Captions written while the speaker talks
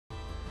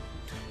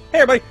Hey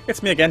everybody,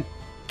 it's me again,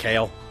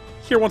 Kale.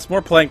 Here once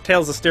more playing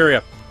Tales of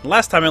Zestiria.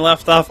 Last time I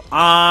left off,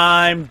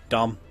 I'm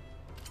dumb.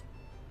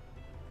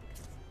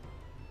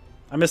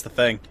 I missed the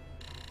thing.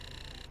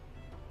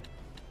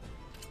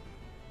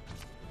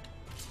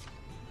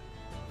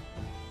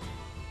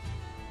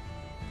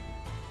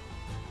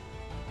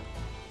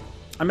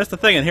 I missed the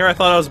thing, and here I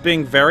thought I was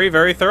being very,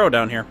 very thorough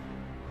down here.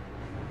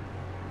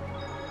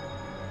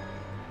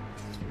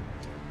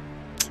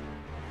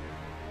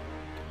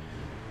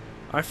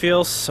 I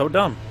feel so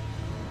dumb.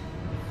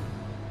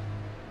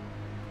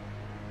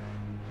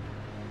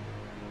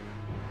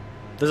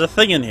 There's a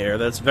thing in here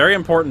that's very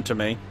important to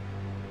me,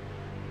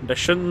 and I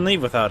shouldn't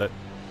leave without it.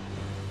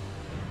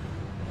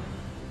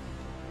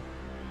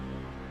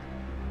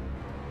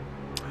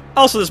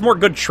 Also, there's more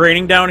good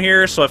training down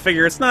here, so I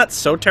figure it's not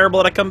so terrible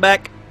that I come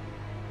back.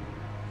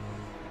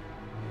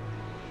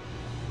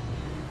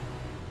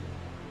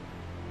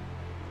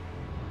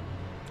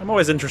 I'm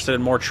always interested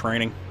in more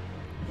training.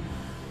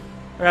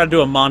 I gotta do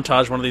a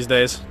montage one of these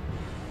days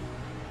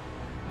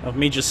of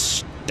me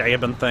just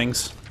stabbing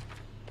things.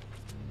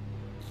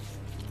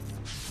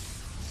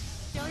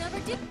 Don't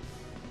overdo it,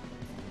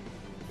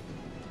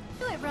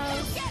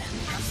 Rose. Get him!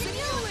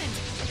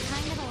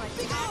 Kind of will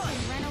attack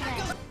and run away.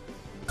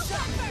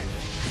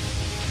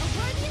 A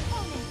worthy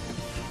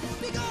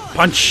opponent.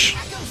 Punch!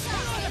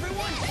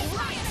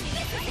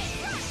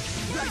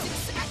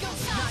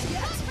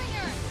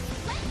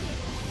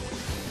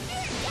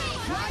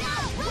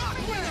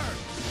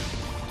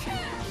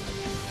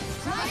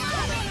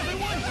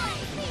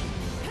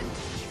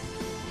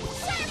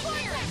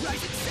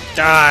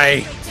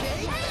 Die!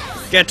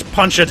 Get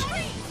punched!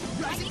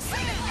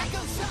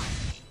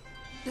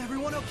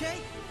 Everyone okay?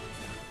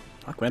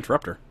 Aqua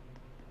Interrupter.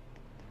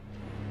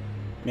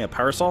 Yeah,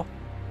 Parasol?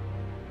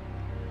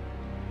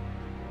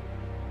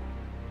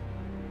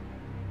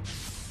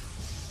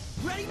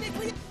 Ready,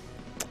 Nick?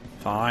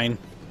 Fine.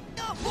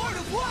 Lord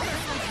of Water!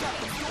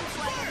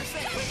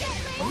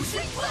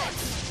 Ocean Flex!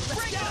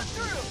 Break out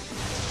through!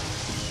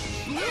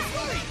 Blue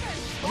Flurry!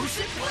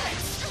 Ocean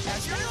Flex!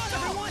 Pass your on,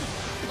 everyone!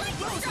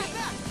 Rose, get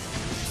back!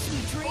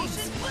 Sweet dreams!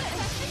 Ocean Flex!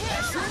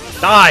 Pass your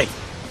on! Die!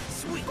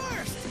 Sweet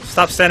burst!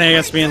 Stop standing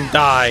against me and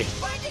die.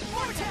 Binding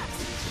vortex!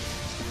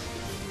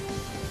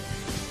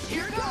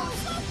 Here goes!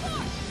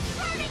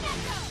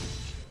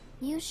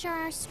 You sure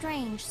are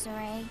strange,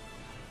 Saray.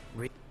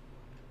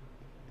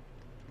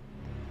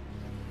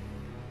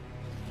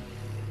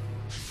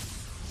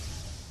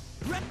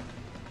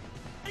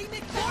 Ready,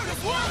 Nick? Lord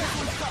of Water!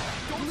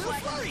 Blue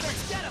Flurry!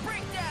 Let's get him!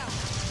 Break down!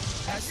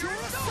 Pass your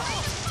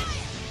assault!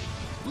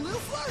 Blue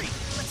Flurry!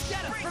 Let's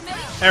get him! Break down!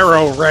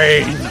 Arrow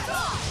Rain!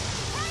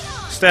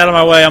 Stay out of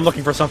my way, I'm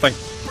looking for something.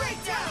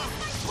 Break down!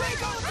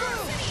 Break on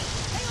through!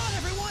 Hang on,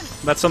 everyone!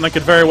 That something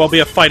could very well be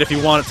a fight if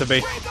you want it to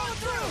be. Break on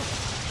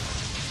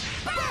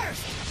through!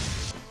 Burst!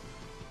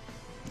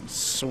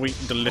 Sweet,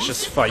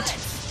 delicious fight.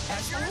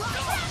 Pass your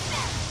assault!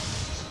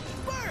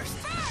 Burst!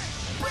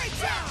 Break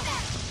down!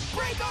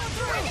 Break on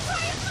through!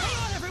 Hang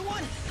on,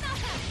 everyone!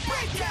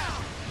 Break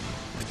down!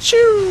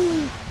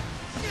 Choo!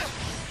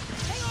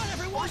 Hang on,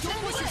 everyone!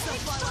 Don't push yourself,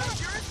 Twilight!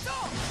 Your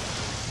assault!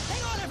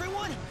 Hang on,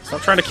 everyone!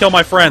 Stop trying to kill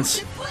my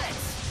friends.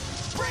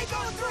 Break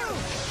on through!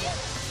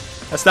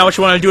 That's not what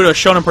you want to do to a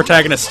shonen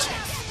protagonist.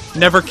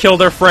 Never kill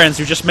their friends,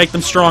 you just make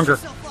them stronger.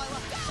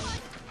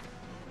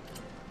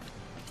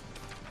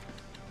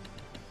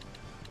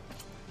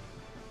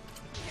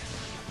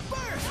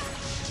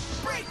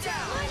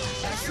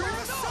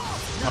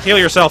 Now heal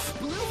yourself.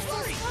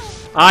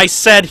 I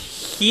said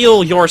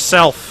heal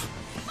yourself.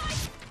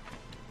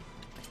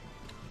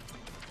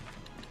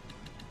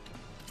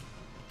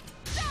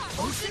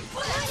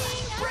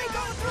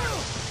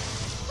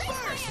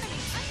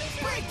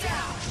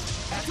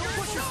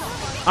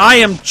 I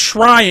am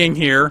trying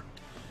here.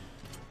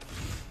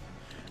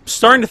 I'm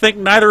starting to think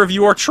neither of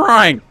you are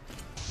trying.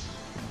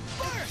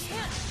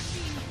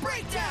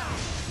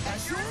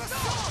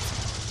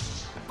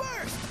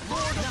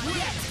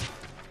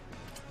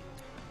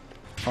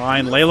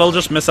 Fine, Layla will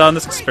just miss out on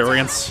this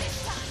experience.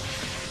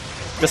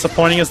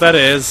 Disappointing as that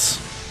is.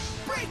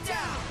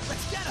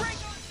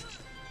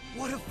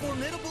 What a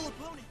formidable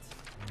opponent!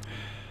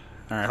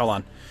 Alright, hold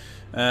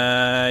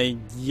on.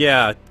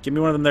 Yeah, give me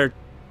one of them there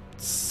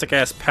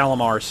sick-ass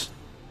Palomars.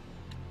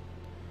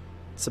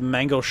 Some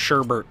mango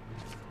sherbet.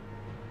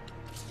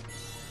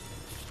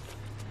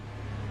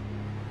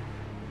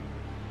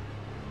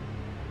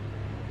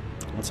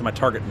 What's my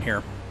target in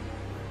here?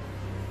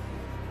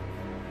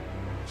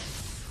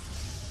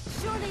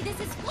 Surely this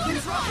is Don't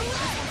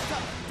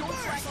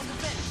slack on the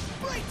bench!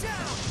 Break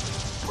down!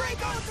 Break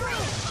on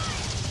through!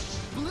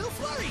 Blue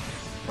Flurry!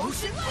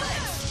 Ocean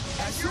Flex!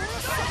 As your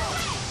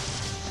assault!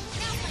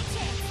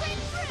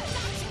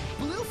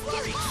 Blue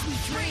Flurry!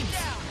 Sweet dreams!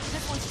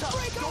 This one's tough!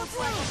 Break on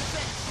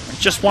through! I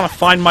just want to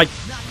find my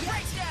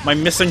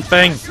missing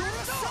thing. As your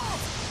assault!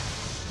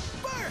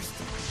 Burst!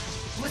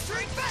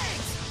 Blistering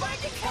Fangs!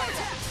 Binding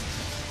Vortex!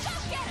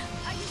 Get him!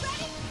 Are you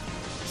ready?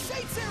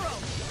 Shade Zero!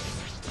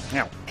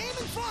 Ow. Aim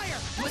and fire!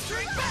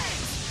 Blistering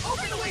Fangs!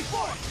 Open the way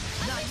forward!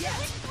 Not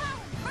yet!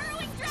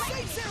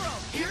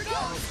 Here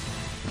goes.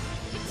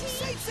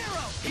 State Zero.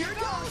 Here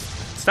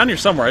goes. It's down here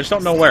somewhere. I just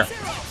don't know where. Zero.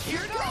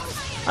 Here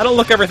goes. I don't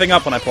look everything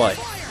up when I play.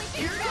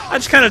 Here goes. I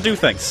just kind of do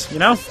things, you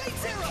know? State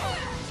Zero.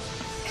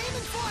 Aim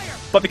and fire.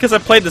 But because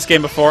I've played this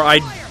game before, I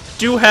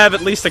do have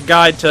at least a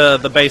guide to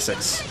the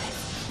basics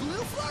Blue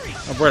flurry.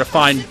 of where to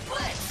find Ocean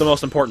blitz. the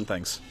most important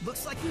things.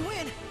 Looks like we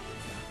win.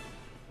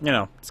 You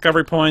know,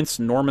 discovery points,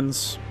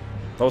 Normans,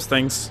 those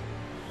things.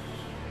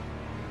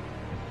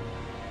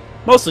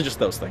 Mostly just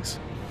those things.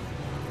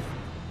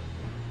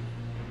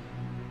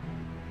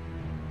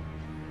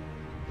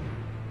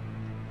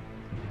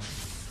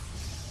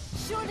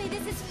 Surely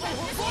this is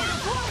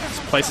This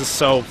place is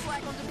so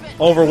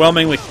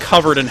overwhelmingly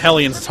covered in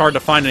Hellions, it's hard to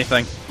find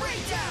anything.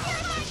 Break down.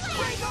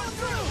 Break on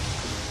through.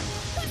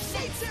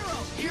 State Zero.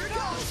 Here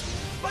goes.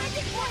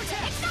 Binding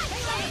vortex.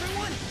 Hang on,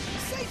 everyone.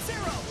 State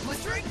Zero.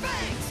 Blistering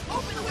bangs.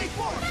 Open the way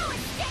forward.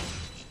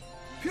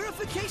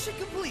 Purification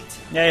complete.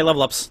 Yay,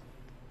 level ups.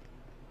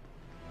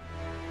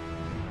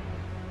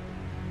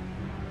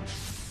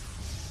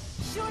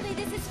 surely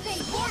this is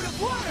fate. Lord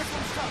of water.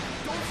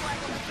 Don't flag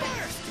on the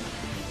first.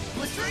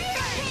 Blistering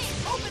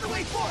bangs. Open the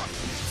way forward.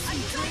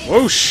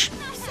 Whoosh!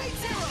 State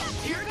Zero.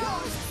 Here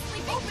goes.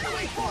 Open the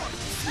way forward.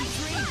 Sweet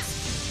dreams.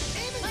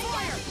 Aim and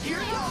fire.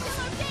 Here goes.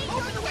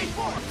 Open the way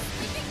forward.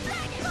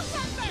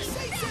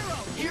 State Zero.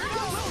 Here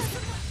goes.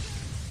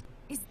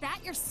 Is that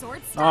your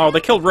sword Oh, style? they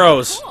killed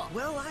Rose. Cool.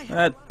 Well, I have.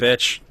 That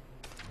bitch.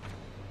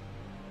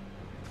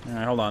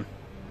 Alright, hold on.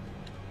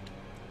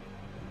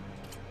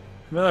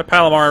 Another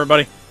Palomar,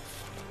 everybody.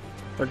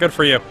 They're good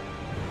for you.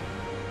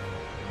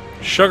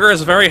 Sugar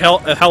is very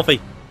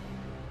healthy.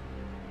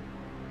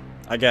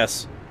 I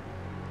guess.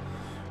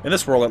 In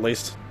this world, at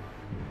least.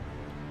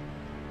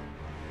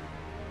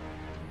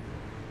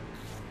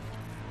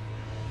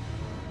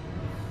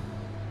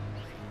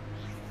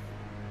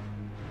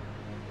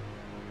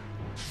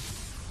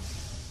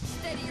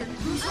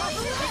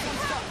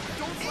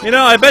 You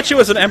know, I bet you it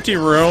was an empty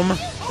room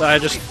that I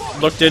just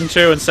looked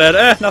into and said,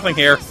 eh, nothing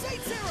here.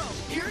 State Zero.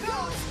 Here goes.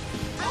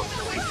 Open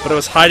the way forward. But it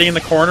was hiding in the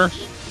corner.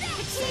 State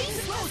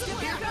Zero.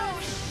 Here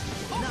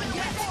goes. Not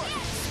yet.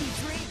 Sweet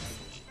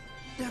dreams.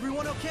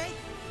 Everyone okay?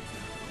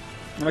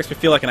 That makes me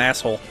feel like an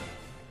asshole.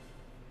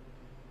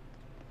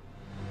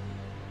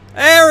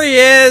 There he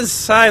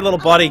is! Hi, little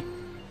buddy.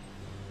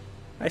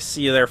 I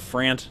see you there,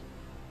 friend.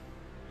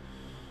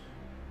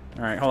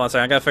 Alright, hold on a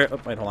second. I gotta figure...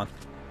 Oh, wait, hold on.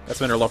 Got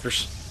some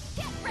interlopers.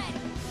 Get ready.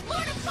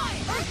 Lord of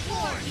Fire.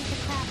 Earthborn. Beat the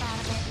crap out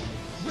of it.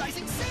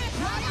 Rising sand.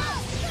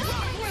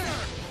 Rock winner.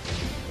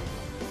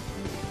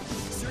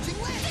 Surging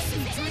lance.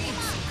 Sweet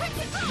dreams.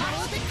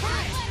 Monolithic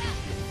crash.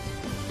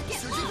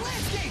 Surging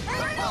landscape.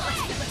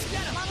 Let's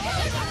get him.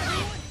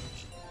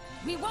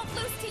 We won't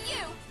lose to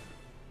you.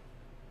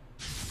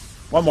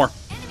 One more.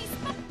 Enemy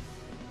spotted.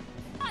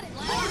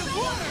 Lord of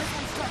water.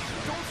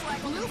 Don't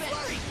flag on the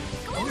flurry.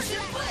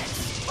 Ocean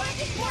blitz.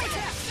 Binding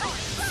vortex.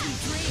 Sweet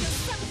dreams.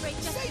 Celebrate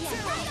just State yet.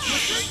 Zero.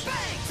 Blistering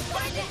bangs.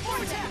 Binding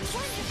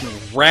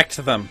vortex. Wrecked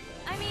them.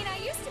 I mean, I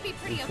used to be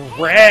pretty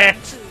okay.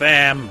 Wrecked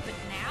them. But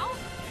now?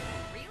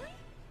 Really?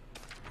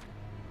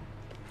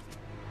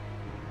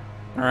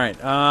 Alright,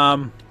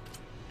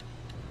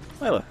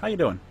 Layla, how you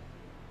doing?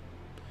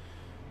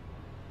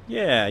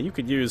 Yeah, you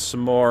could use some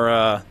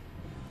more,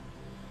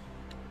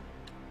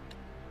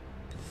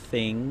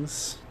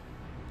 things.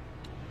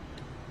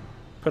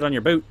 Put on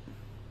your boot.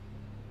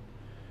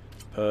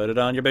 Put it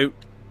on your boot.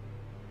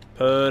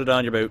 Put it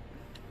on your boot.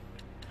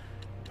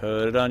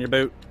 Put it on your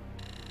boot.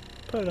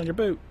 Put it on your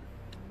boot.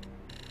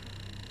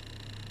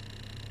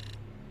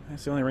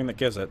 That's the only ring that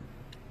gives it.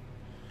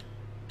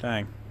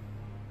 Dang.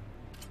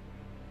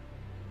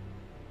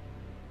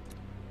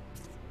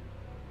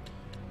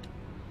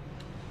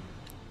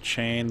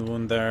 Chain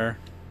wound there.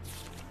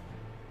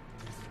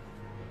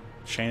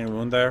 Chain and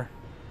wound there.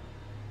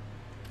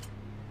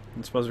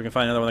 I suppose we can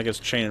find another one that gives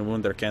chain and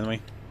wound there, can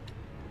we?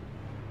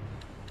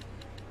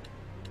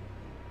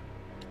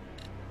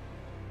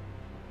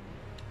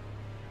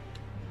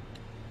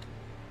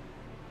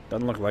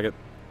 Doesn't look like it.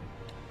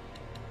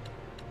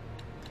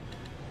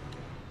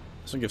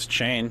 This one gives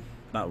chain,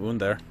 not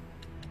wound there.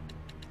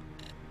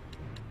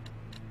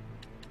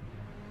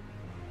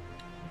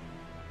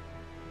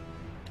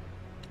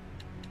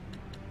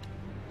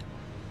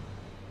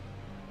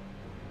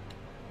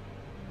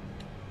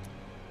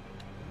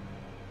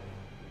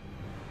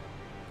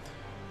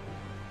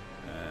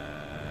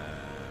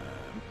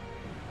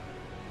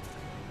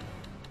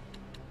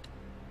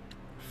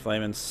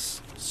 Flamin'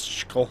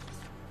 Skull.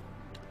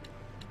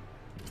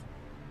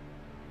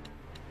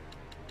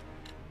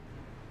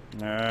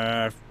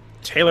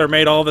 Taylor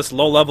made all this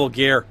low-level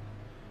gear.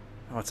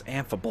 Oh, it's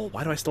amphibole.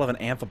 Why do I still have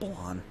an amphibole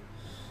on?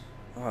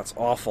 Oh, that's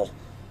awful.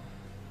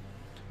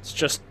 It's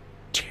just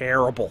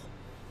terrible.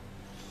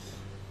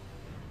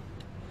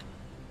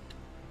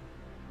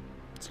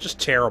 It's just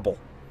terrible.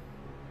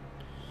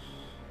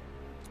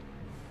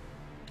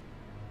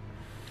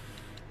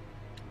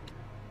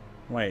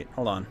 Wait,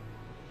 hold on.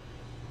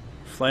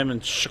 Flamin'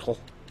 Shickle.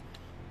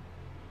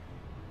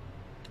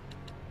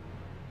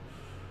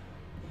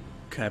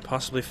 Can I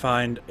possibly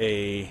find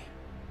a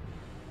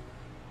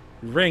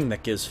ring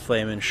that gives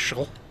flame and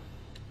shell?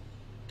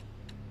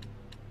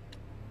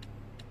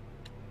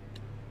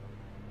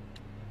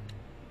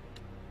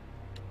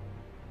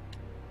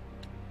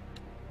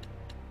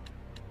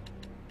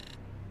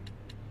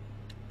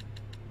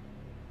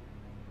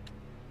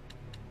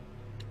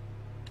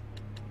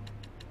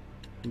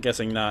 I'm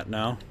guessing not,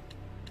 no.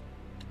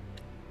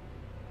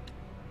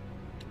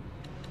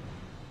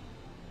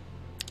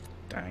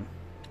 Dang.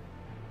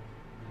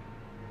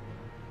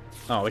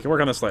 Oh, we can work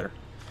on this later.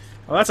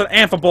 Oh, that's an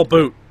amphibole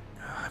boot.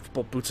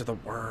 Amphibole boots are the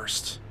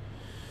worst.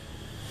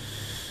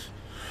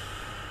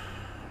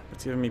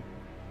 It's giving me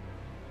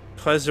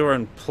pleasure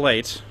and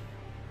plate,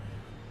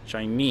 which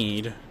I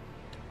need.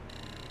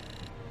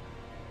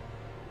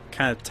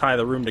 Kind of tie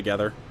the room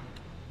together.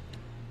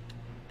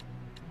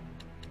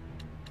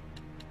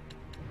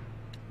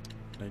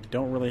 I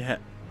don't really have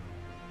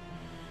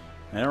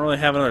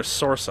another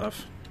source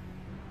of.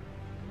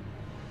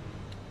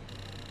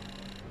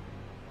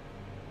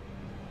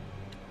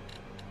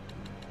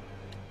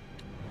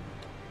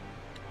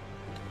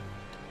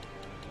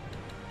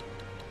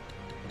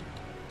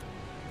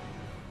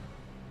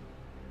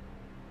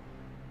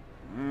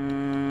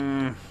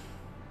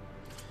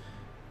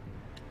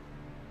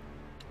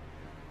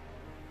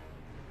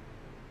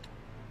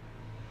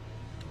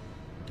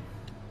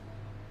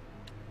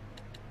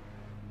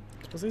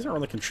 Because these aren't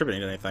really contributing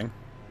to anything.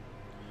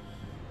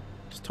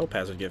 This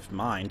topaz would give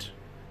mind.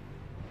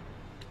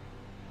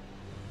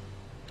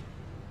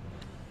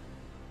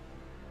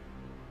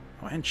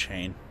 Oh, and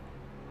chain.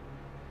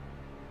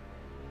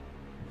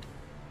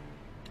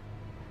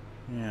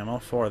 Yeah, I'm all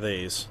for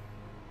these.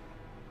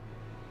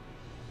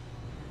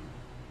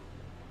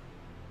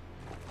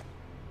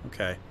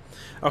 Okay.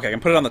 Okay, I can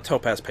put it on the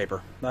topaz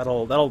paper.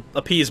 That'll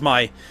appease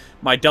my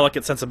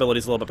delicate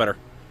sensibilities a little bit better.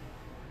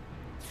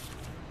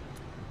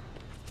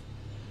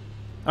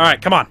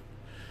 Alright, come on.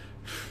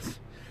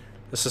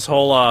 This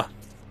whole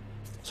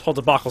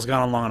debacle's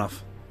gone on long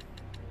enough.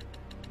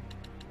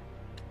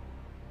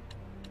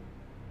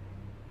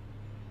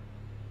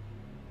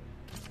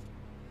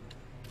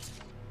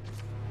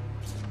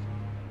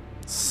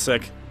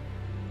 Sick.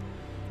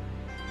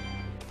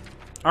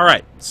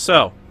 Alright,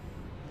 so.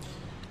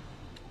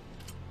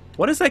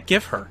 What does that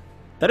give her?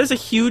 That is a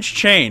huge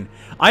chain.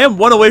 I am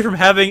one away from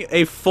having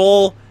a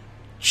full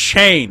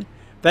chain.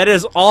 That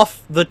is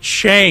off the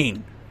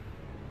chain.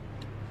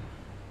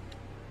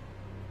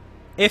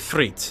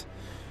 Ifrit.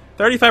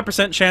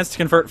 35% chance to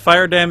convert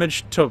fire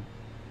damage to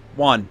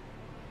 1.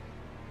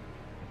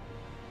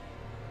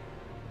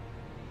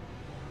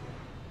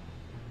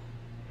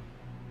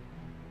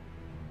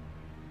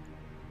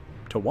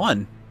 To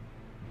 1?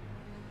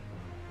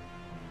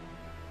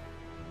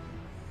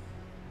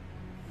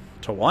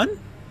 To 1?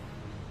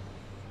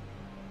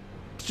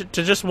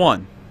 To just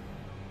 1.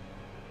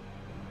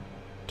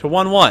 To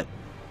 1 what?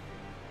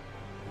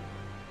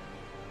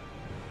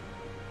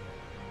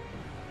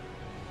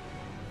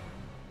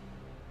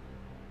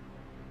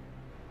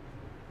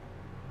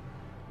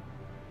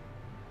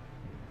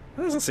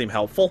 That doesn't seem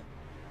helpful.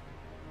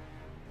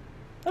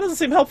 That doesn't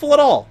seem helpful at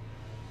all.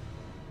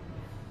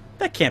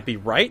 That can't be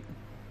right.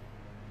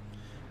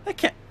 That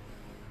can't...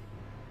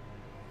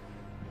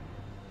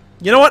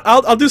 You know what?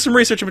 I'll do some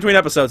research in between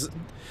episodes.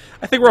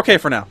 I think we're okay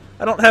for now.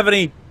 I don't have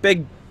any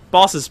big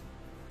bosses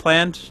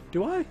planned,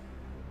 do I?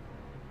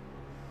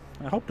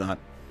 I hope not.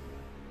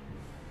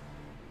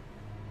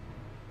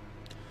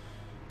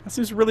 That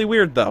seems really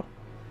weird, though.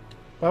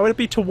 Why would it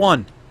be to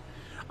 1?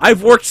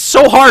 I've worked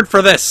so hard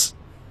for this!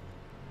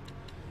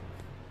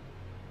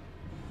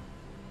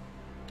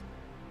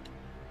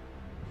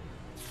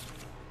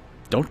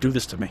 Don't do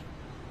this to me.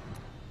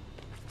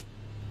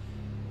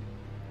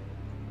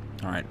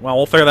 Alright, well,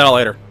 we'll figure that out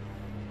later.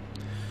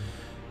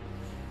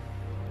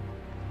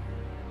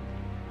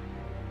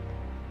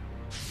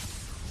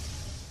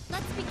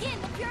 Let's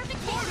begin the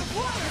purification.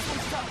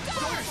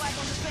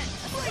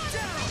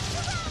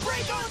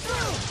 Break on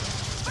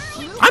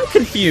through! I'm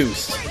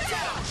confused.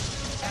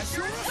 As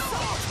your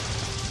assault!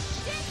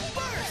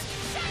 Burst!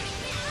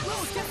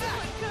 Rose, get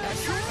back!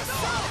 As your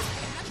assault!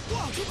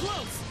 Whoa, too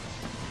close!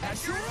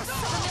 As your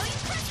assault!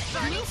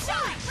 Burning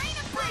shot! Rain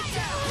of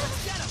Breakdown!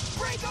 Get him!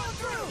 Break on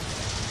through!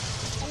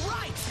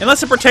 Right!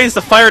 Unless it pertains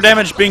to fire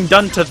damage being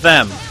done to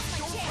them. Hang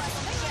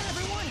on,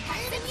 everyone!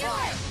 Aim and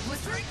fire!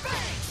 Blistering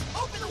bangs!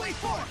 Open the way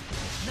forward!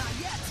 Not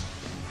yet!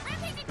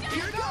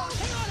 Here it goes!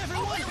 Hang on,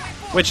 everyone!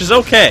 Which is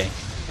okay.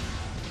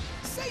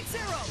 Saint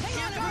Zero! Hang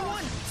on,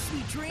 everyone!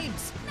 Sweet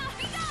dreams! Aim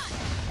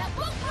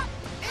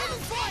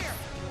and fire!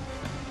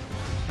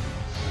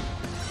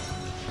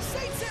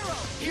 Saint Zero!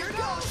 Here it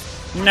goes!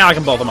 Now I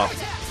can blow them up.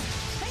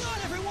 Hang on,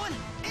 everyone!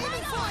 Aim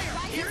and fire!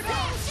 Here it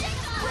goes!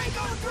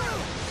 Break on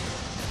through!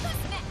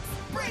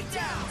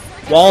 Breakdown!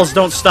 Walls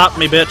don't stop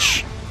me,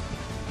 bitch.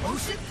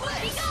 Ocean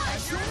Blitz!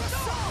 As your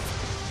assault!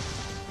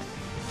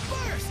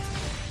 Burst!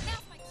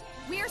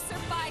 We're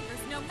survivors,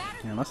 no matter.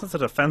 Yeah, unless it's a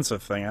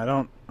defensive thing, I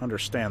don't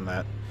understand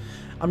that.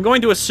 I'm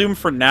going to assume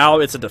for now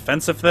it's a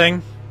defensive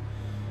thing.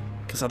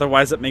 Because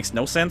otherwise it makes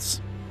no sense.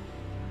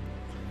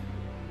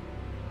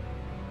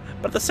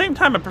 But at the same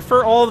time, I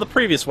prefer all of the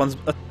previous ones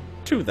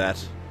to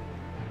that.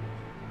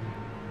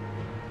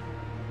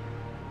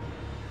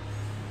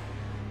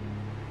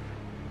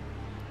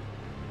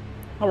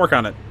 I'll work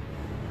on it.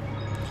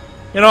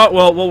 You know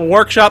what? We'll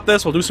workshop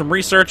this. We'll do some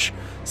research.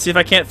 See if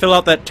I can't fill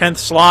out that 10th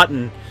slot,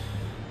 and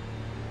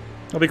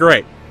it'll be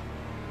great.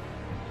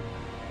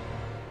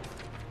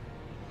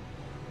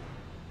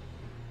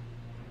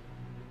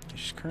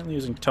 She's currently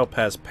using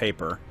topaz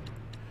paper.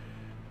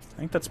 I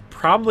think that's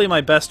probably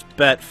my best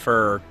bet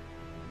for...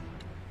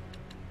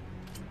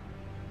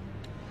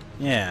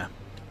 Yeah.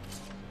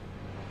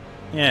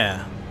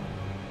 Yeah.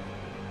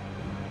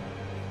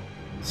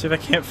 See if I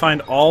can't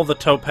find all the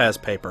topaz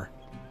paper.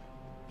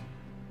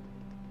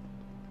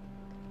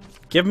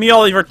 Give me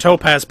all of your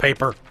topaz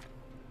paper!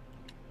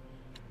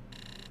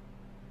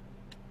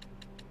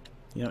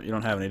 You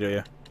don't have any, do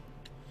you?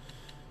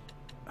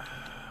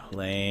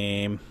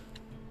 Lame.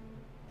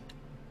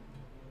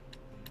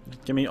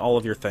 Give me all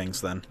of your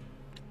things, then.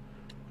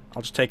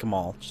 I'll just take them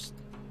all. Just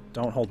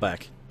don't hold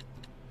back.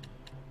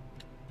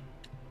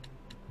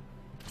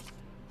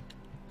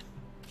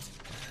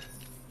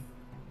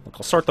 Look,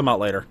 I'll sort them out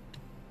later.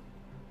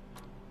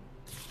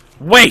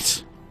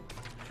 Wait!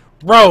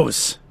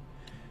 Rose!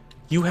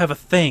 You have a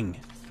thing.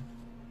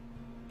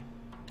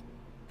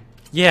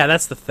 Yeah,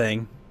 that's the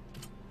thing.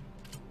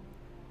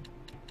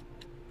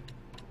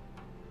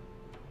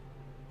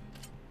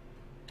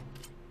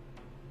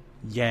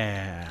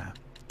 Yeah.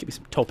 Give me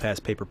some topaz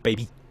paper,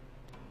 baby.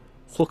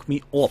 Hook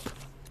me up.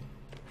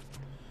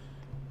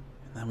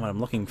 And then what I'm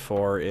looking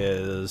for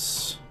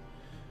is...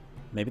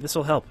 Maybe this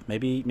will help.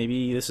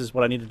 Maybe this is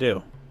what I need to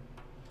do.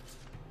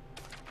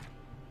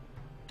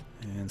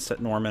 And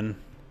set Norman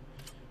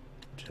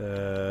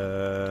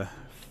to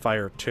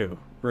fire 2.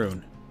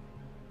 Rune.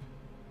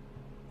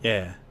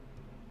 Yeah.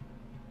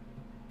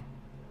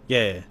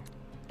 Yeah.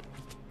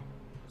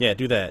 Yeah,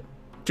 do that.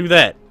 Do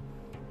that!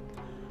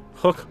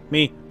 Hook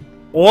me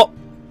up!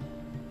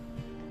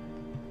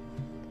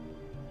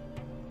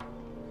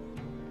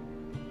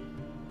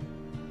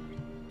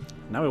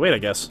 Now we wait, I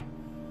guess.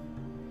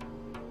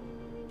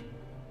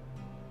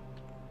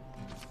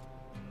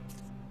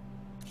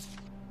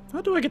 How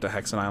do I get to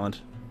Hexen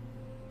Island?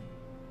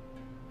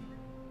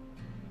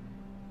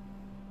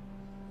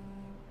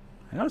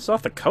 I know it's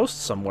off the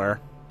coast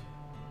somewhere.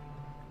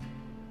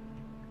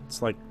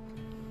 It's like...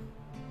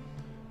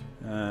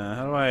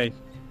 how do I...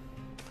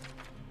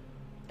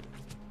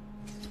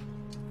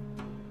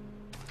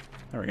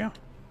 There we go.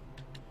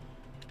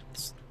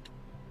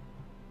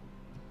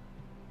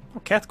 Oh,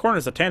 Cat's Corner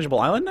is a tangible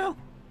island now?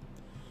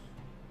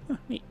 Huh,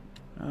 neat.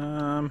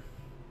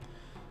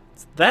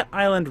 It's that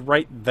island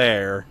right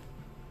there.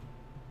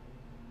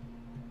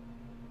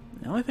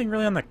 The only thing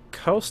really on the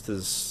coast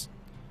is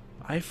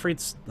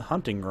Ifrit's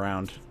hunting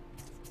ground.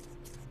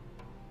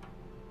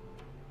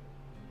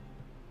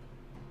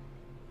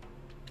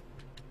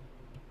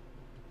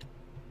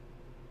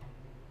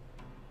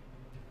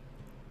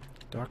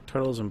 Dark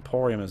Turtle's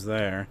Emporium is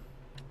there.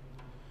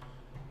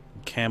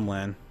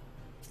 Camlan.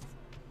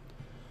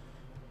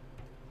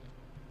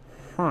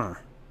 Huh.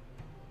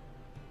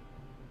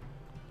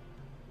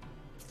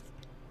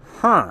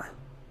 Huh.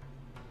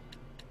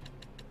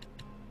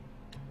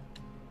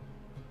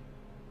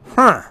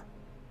 Huh.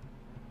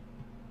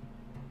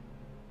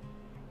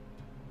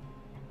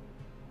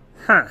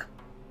 Huh.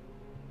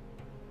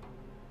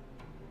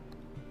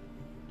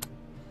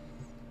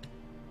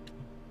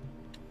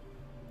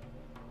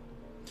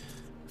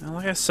 Now,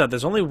 like I said,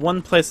 there's only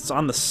one place that's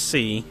on the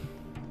sea.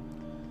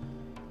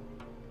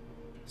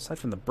 Aside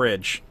from the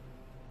bridge.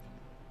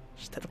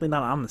 It's technically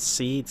not on the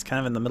sea, it's kind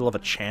of in the middle of a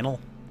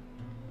channel.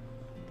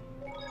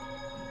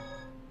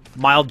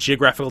 Mild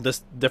geographical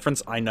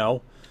difference, I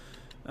know.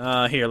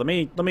 Here, let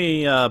me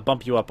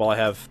bump you up while I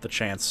have the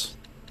chance.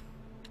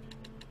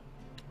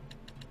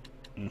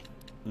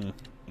 Can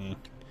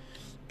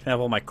I have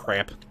all my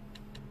crap?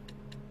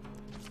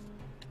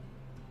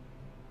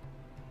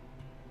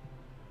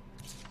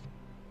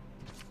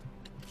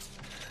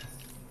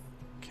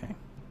 Okay.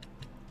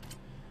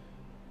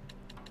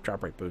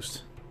 Drop rate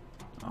boost.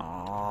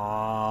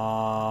 Oh,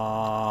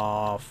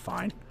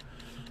 fine.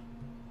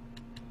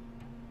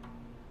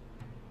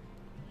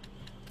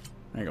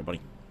 There you go,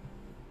 buddy.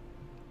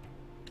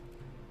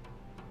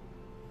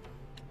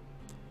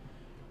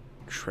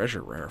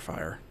 Treasure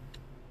rarefier.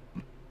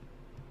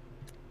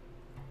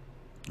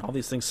 All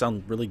these things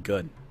sound really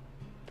good.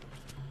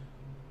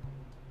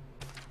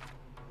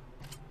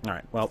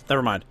 Alright, well,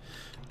 never mind.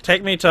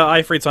 Take me to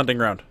Ifrit's hunting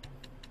ground.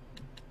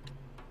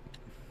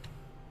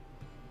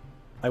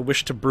 I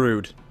wish to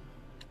brood.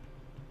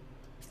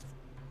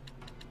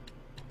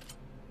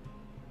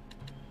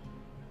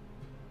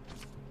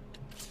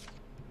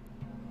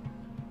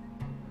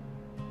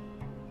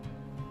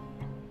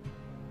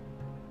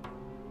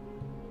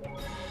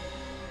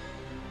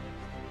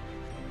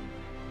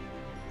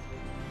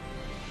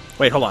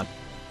 Wait, hold on.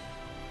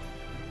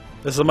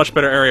 This is a much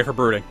better area for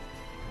brooding.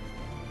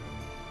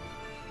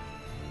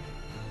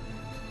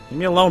 Leave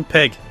me alone,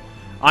 pig.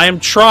 I am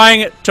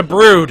trying to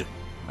brood.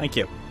 Thank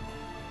you.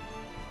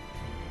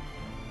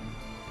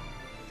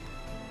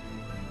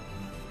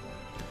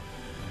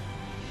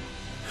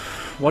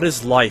 What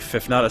is life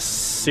if not a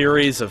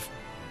series of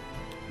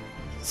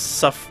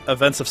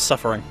events of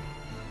suffering?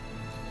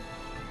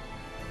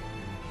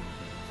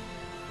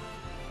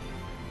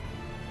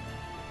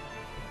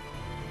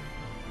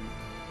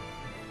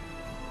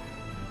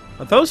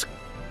 Are those...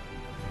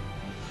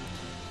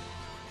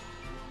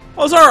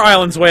 Those are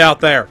islands way out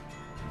there.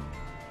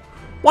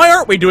 Why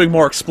aren't we doing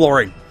more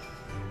exploring?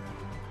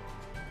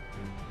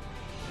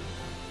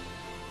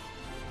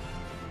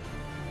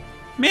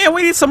 Man,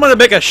 we need someone to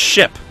make a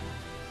ship.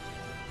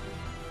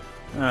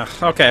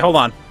 Okay, hold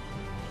on.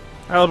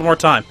 I have a little more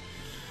time.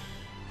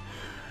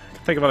 I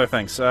can think of other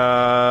things.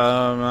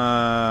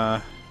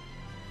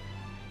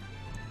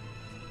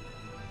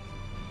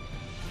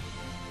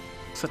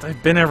 Except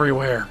I've been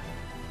everywhere.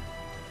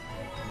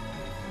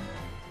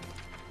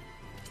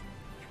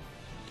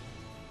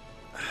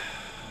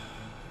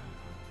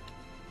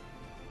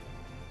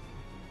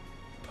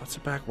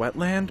 Back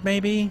wetland,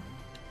 maybe?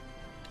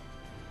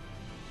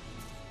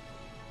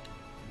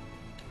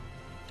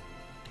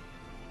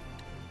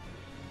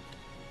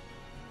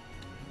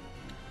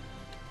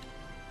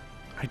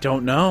 I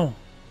don't know.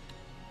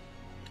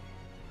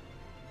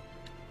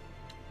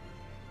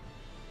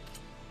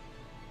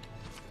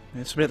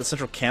 Maybe somebody at the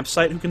central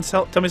campsite who can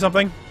tell me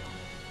something?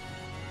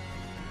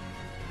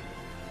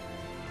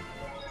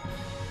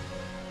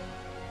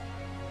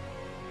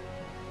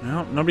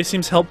 No, nobody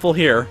seems helpful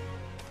here.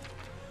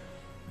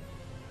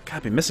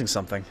 Gotta be missing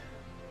something.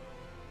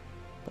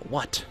 But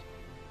what?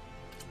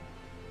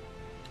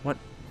 What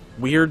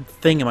weird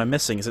thing am I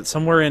missing? Is it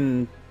somewhere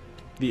in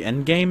the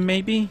endgame,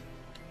 maybe?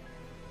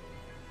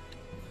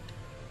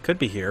 Could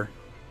be here.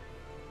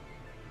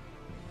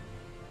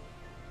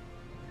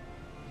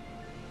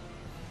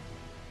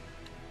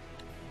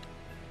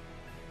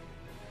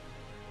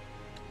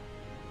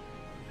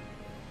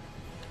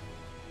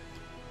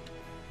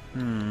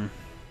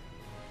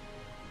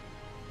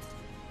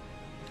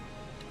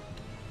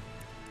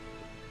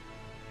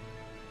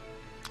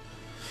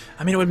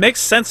 I mean, it would make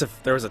sense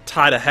if there was a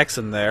tie to hex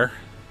in there.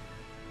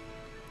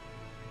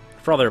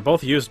 For all, they were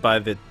both used by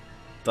the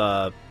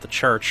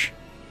church.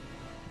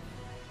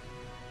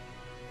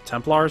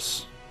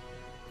 Templars?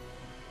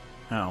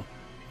 Oh.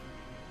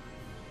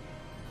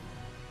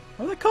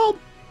 What are they called?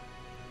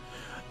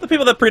 The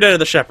people that predated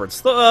the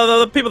shepherds.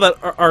 The people that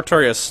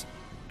Artorias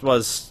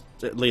was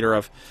leader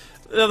of.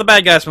 The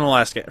bad guys from the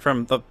last game.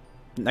 From the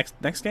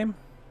next game?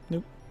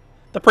 Nope.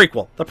 The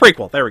prequel. The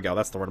prequel. There we go.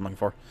 That's the word I'm looking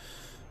for.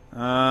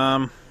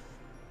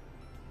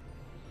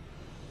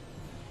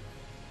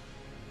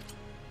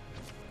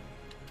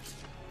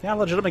 Yeah, I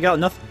legitimately got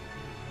nothing.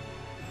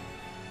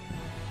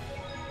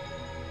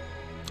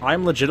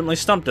 I'm legitimately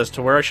stumped as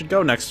to where I should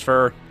go next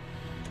for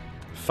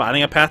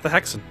finding a path to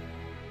Hexen.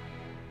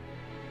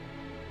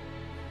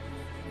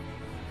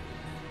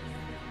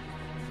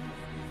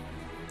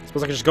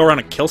 Suppose I could just go around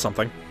and kill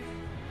something.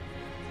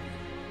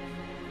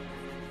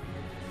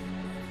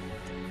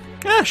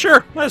 Yeah,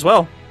 sure. Might as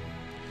well.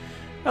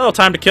 A little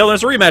time to kill.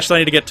 There's a rematch that I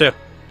need to get to.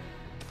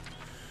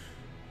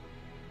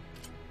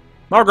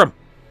 Margrim.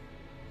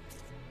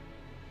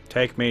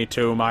 Take me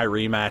to my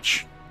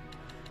rematch.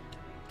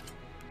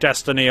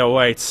 Destiny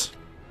awaits.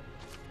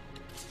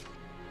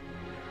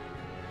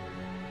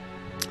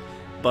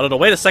 But it'll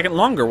wait a second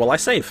longer while I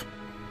save.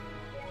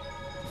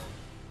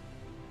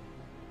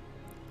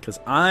 Because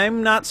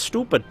I'm not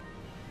stupid.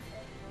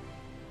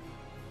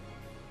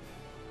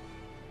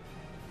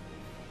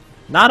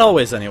 Not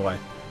always, anyway.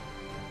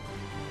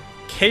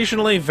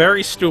 Occasionally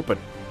very stupid.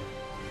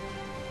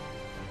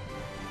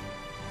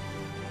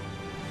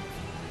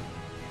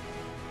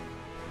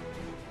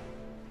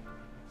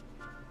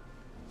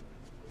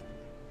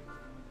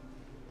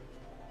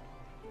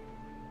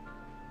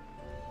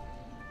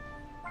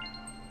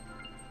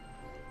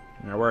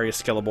 Now, where are you,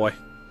 Skilla boy?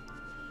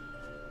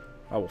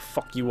 I will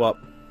fuck you up.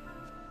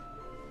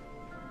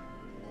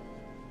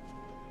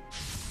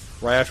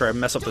 Right after I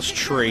mess up this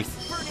tree.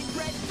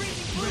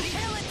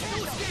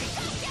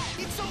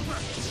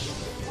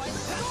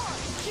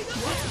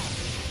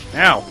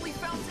 Ow!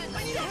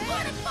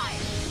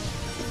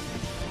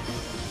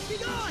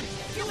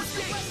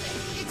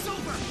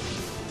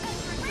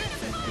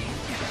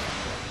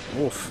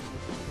 Oof.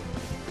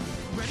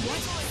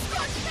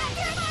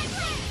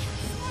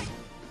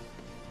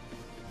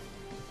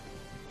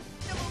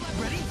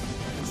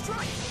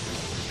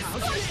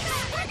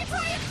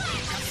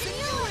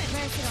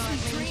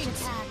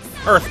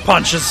 Earth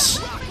punches!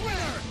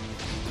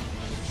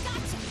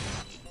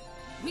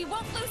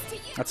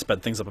 That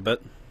sped things up a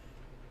bit.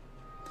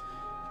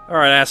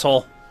 Alright,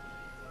 asshole.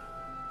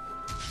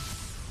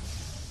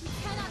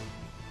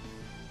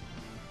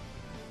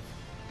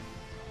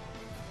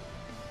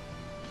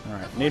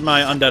 Alright, need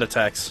my undead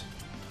attacks.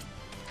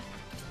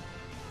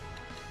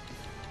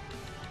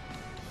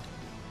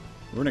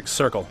 Runic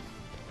Circle.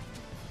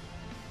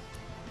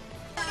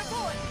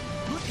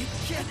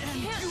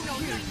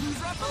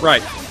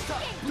 Right.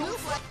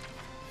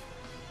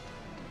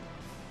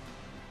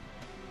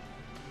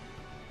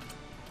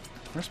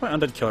 Where's my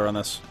undead killer on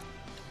this?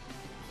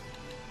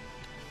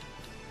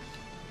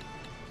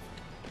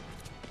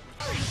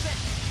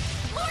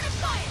 Lord of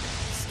Fire!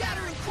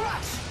 Scatter and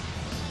crush!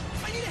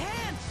 I need a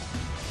hand!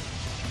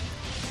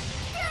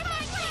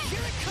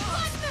 Here it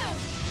comes!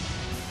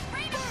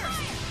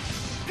 Burst!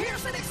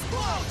 Pierce and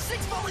explode!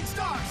 6 falling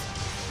stars!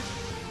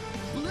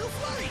 Blue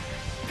flurry!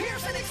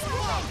 Pierce and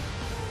explode!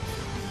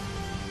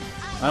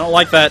 I don't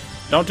like that.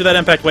 Don't do that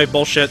impact wave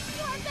bullshit.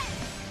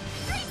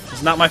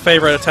 It's not my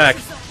favorite attack.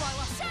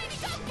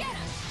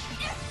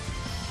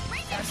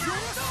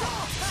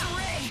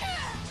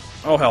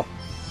 Oh hell.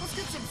 Let's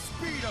get some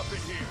speed up in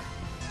here!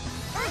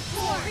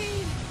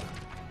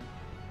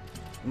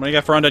 What do you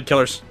got for undead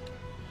killers?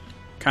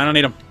 Kinda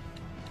need them.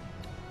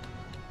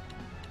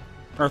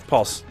 Earth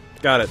Pulse.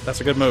 Got it.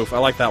 That's a good move. I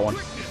like that one.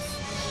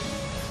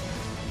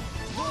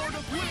 Lord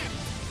of Wind!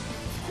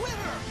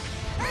 Quiver!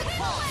 Earth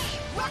Pulse!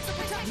 Rocks of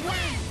Protection!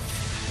 Wind!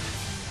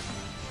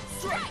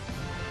 Strike!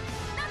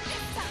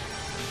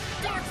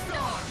 Dark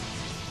Storm!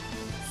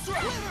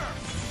 Quiver!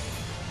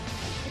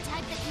 The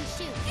type that can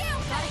shoot.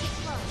 Gotta get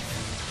close.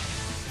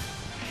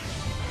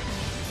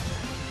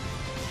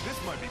 This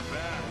might be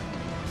bad.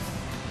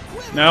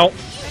 No.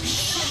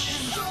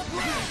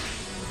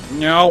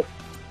 No.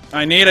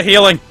 I need a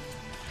healing.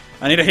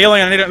 I need a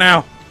healing. I need it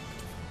now.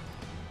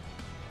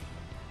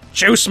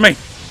 Juice me.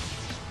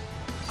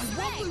 I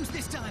won't lose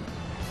this time.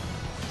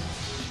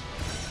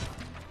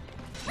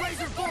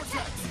 Razor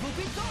Vortex will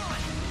be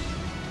gone.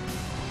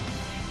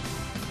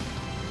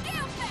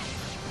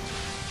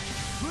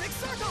 Quick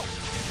circle.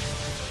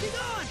 Be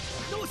gone.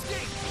 No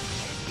escape.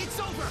 It's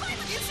over.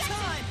 It's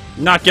time.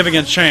 Not giving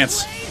it a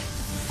chance.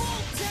 Full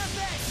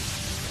tempest.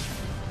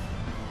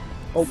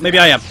 Oh, maybe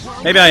I am.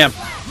 Maybe I am.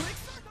 Quick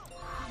circle.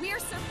 We're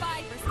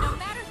survivors, no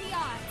matter the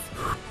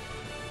odds.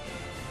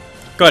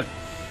 Good.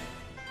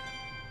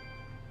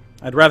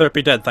 I'd rather it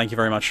be dead, thank you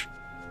very much.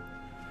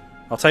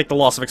 I'll take the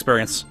loss of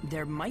experience.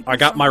 There might I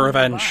got my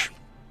revenge.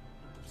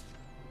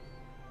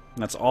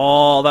 And that's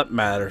all that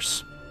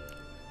matters.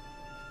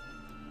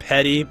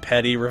 Petty,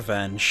 petty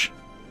revenge.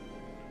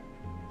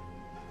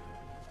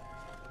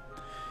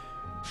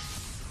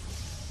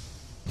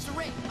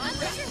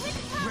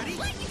 Ready?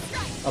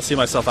 I'll see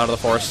myself out of the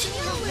forest.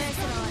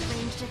 Versatile at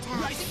ranged attacks.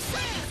 Rising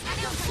sand.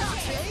 Echo shot.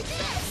 Take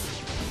this.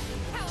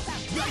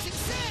 Rising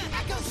sand.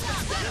 Echo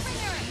shot.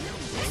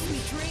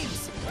 Sweet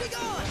dreams. Be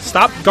gone.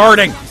 Stop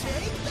guarding! Take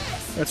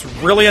this. It's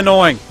really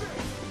annoying.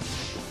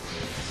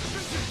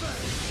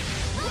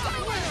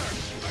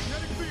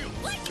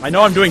 I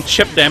know I'm doing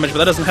chip damage, but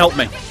that doesn't help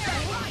me.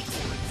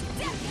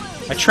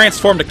 I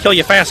transform to kill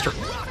you faster.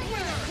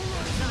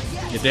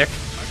 You dick.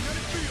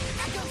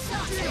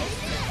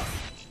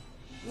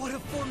 What a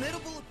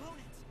formidable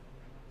opponent.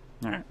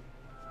 Alright.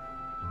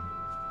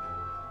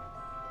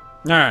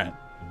 Alright.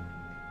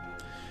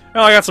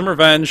 Well, I got some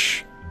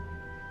revenge.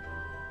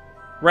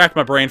 Racked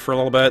my brain for a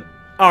little bit.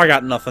 Oh, I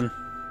got nothing.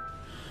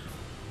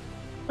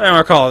 I'm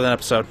gonna call it an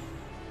episode.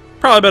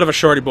 Probably a bit of a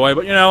shorty boy,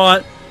 but you know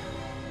what?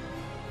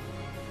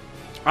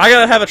 I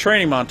gotta have a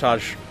training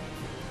montage.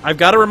 I've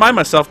gotta remind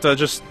myself to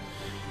just...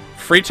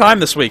 Free time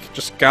this week.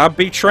 Just gotta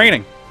be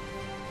training.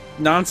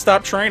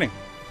 Non-stop training.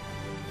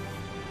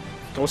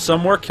 Go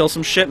somewhere, kill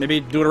some shit, maybe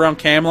do it around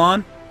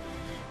Camlon.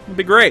 It'd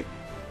be great.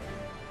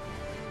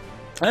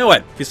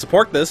 Anyway, if you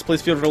support this,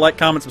 please feel free to like,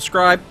 comment,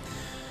 subscribe.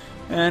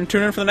 And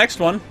tune in for the next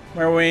one,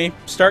 where we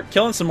start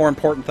killing some more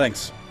important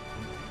things.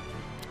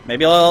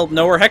 Maybe I'll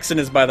know where Hexen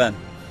is by then.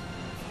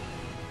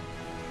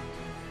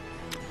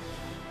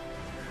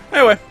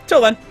 Anyway,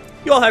 till then,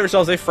 you all have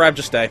yourselves a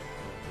frabjous day.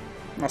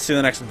 I'll see you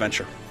in the next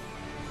adventure.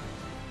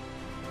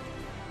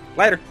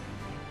 Later.